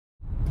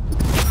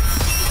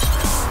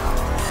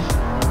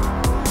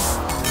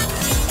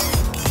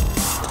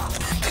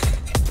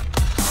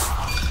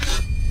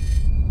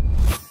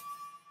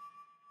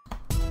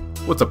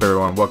What's up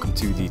everyone, welcome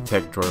to the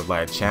Tech Droid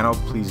Live channel.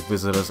 Please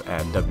visit us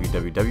at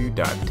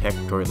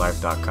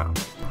www.techdroidlive.com.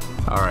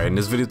 Alright, in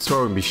this video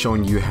tutorial, I'm going to be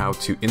showing you how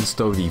to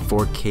install the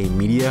 4K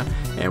media,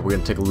 and we're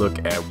going to take a look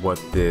at what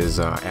this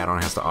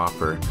add-on has to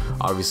offer.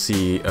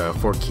 Obviously,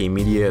 4K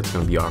media, it's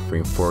going to be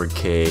offering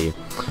 4K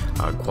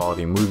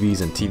quality movies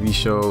and TV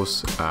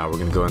shows. We're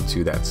going to go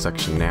into that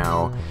section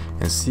now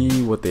and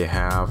see what they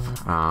have.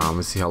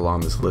 Let's see how long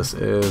this list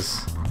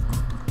is.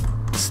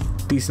 It's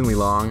decently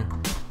long.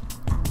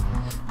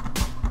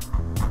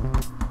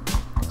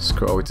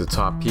 Scroll all the way to the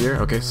top here.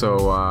 Okay,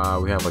 so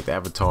we have like the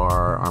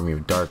Avatar, Army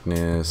of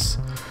Darkness,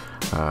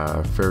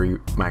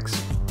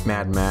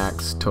 Mad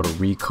Max, Total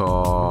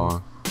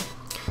Recall,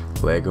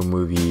 Lego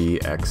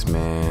Movie,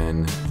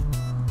 X-Men.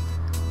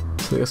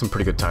 So they got some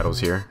pretty good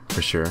titles here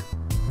for sure.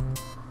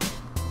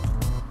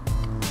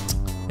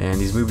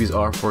 And these movies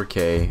are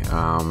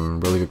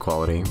 4K, really good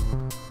quality.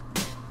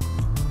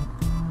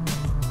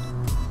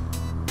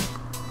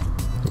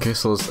 Okay,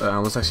 so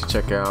let's actually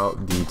check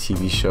out the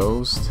TV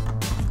shows.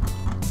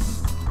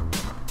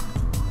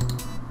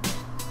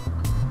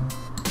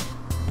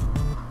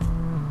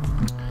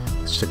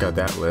 Check out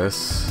that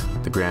list.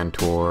 The Grand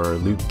Tour,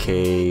 Luke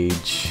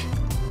Cage,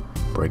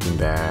 Breaking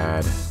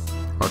Bad,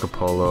 Marco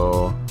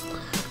Polo. A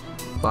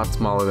lot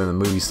smaller than the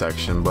movie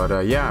section,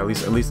 but yeah, at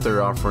least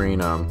they're offering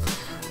a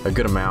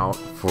good amount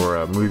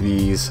for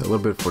movies, a little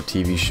bit for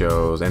TV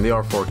shows, and they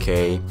are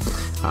 4K.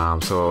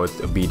 So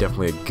it'll be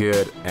definitely a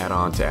good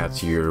add-on to add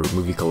to your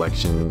movie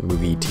collection,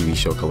 movie TV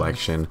show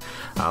collection.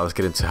 Let's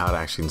get into how to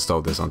actually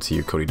install this onto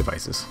your KODI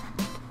devices.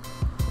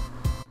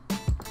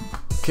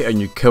 Okay,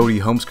 on your KODI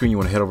home screen, you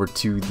want to head over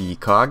to the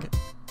cog.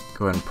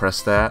 Go ahead and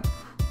press that,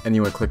 and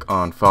you want to click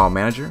on File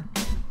Manager,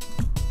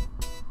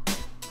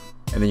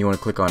 and then you want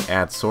to click on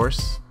Add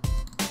Source,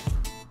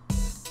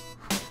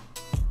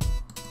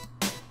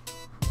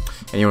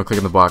 and you want to click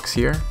in the box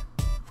here.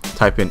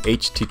 Type in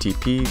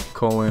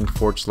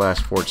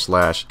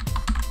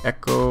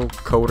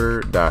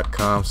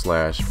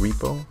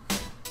http://echocoder.com/repo.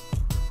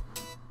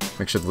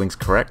 Make sure the link's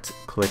correct.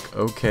 Click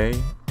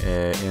OK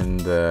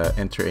and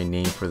enter a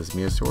name for this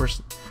media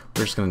source.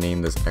 We're just going to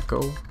name this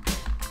Echo.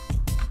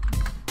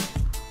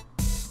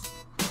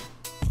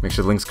 Make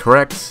sure the link's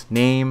correct.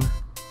 Name.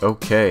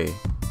 OK.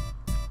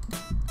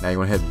 Now you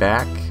want to head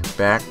back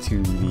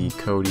to the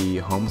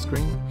KODI home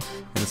screen,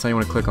 and this time you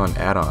want to click on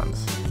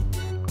Add-ons.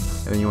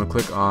 And then you want to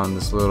click on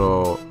this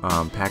little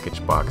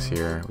package box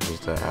here, which is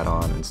the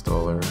add-on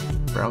installer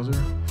browser.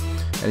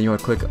 And then you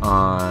want to click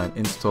on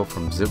Install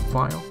from zip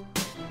file.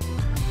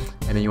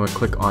 And then you want to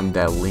click on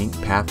that link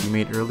path you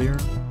made earlier,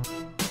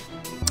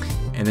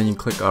 and then you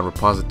click on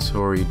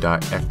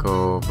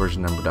repository.echo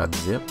version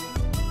number.zip.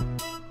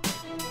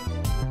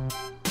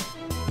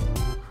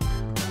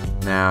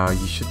 Now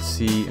you should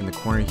see in the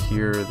corner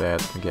here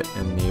that can get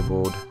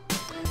enabled.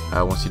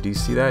 Once you do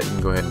see that, you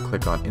can go ahead and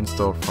click on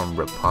install from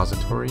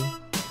repository,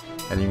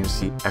 and you can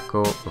see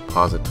Echo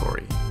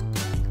repository.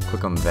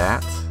 Click on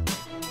that,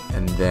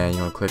 and then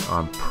you want to click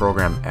on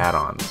program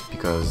add-ons,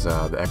 because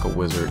the Echo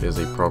Wizard is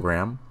a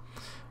program.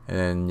 And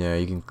then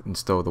you can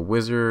install the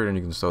wizard, and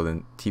you can install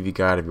the TV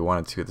guide if you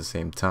wanted to at the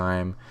same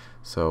time.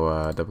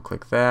 So double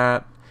click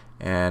that,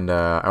 and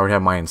I already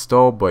have mine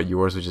installed, but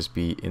yours would just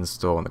be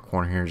install in the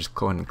corner here. Just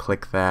go ahead and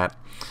click that,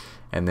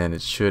 and then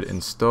it should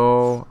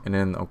install. And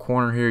then in the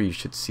corner here, you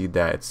should see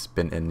that it's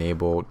been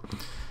enabled,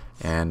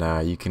 and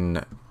you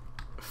can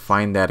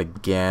find that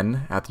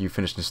again after you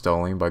finish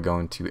installing by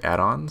going to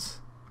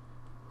add-ons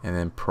and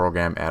then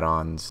program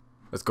add-ons.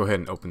 Let's go ahead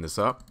and open this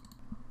up.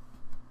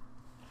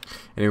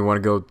 And we want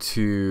to go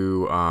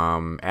to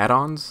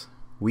add-ons,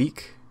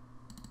 week,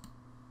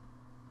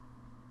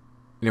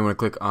 and you want to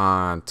click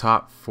on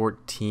top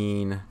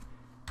 14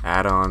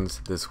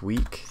 add-ons this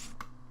week,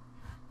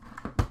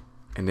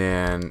 and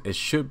then it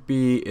should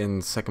be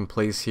in second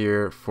place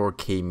here,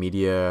 4K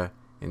media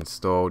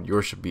installed.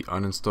 Yours should be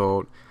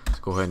uninstalled, so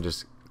go ahead and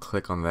just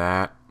click on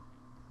that,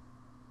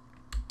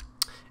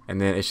 and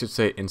then it should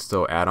say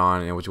install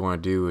add-on, and what you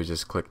want to do is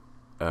just click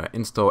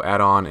install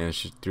add-on, and it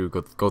should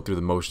go through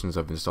the motions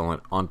of installing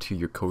it onto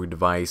your KODI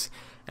device.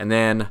 And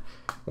then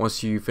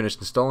once you finish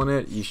installing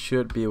it, you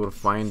should be able to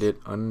find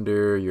it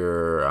under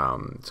your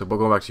so we'll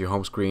go back to your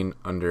home screen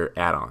under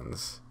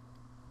add-ons,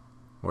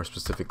 more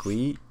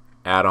specifically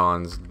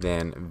add-ons,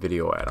 then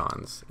video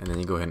add-ons, and then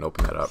you go ahead and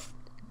open that up.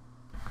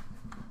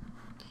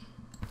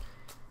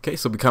 Okay,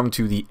 so we come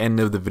to the end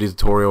of the video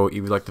tutorial. If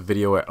you like the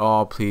video at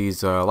all,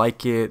 please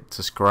like it,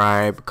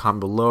 subscribe, comment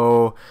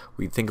below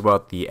what you think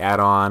about the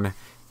add-on,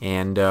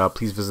 and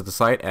please visit the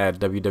site at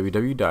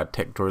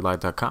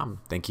www.techdroidlive.com.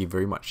 Thank you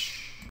very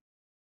much.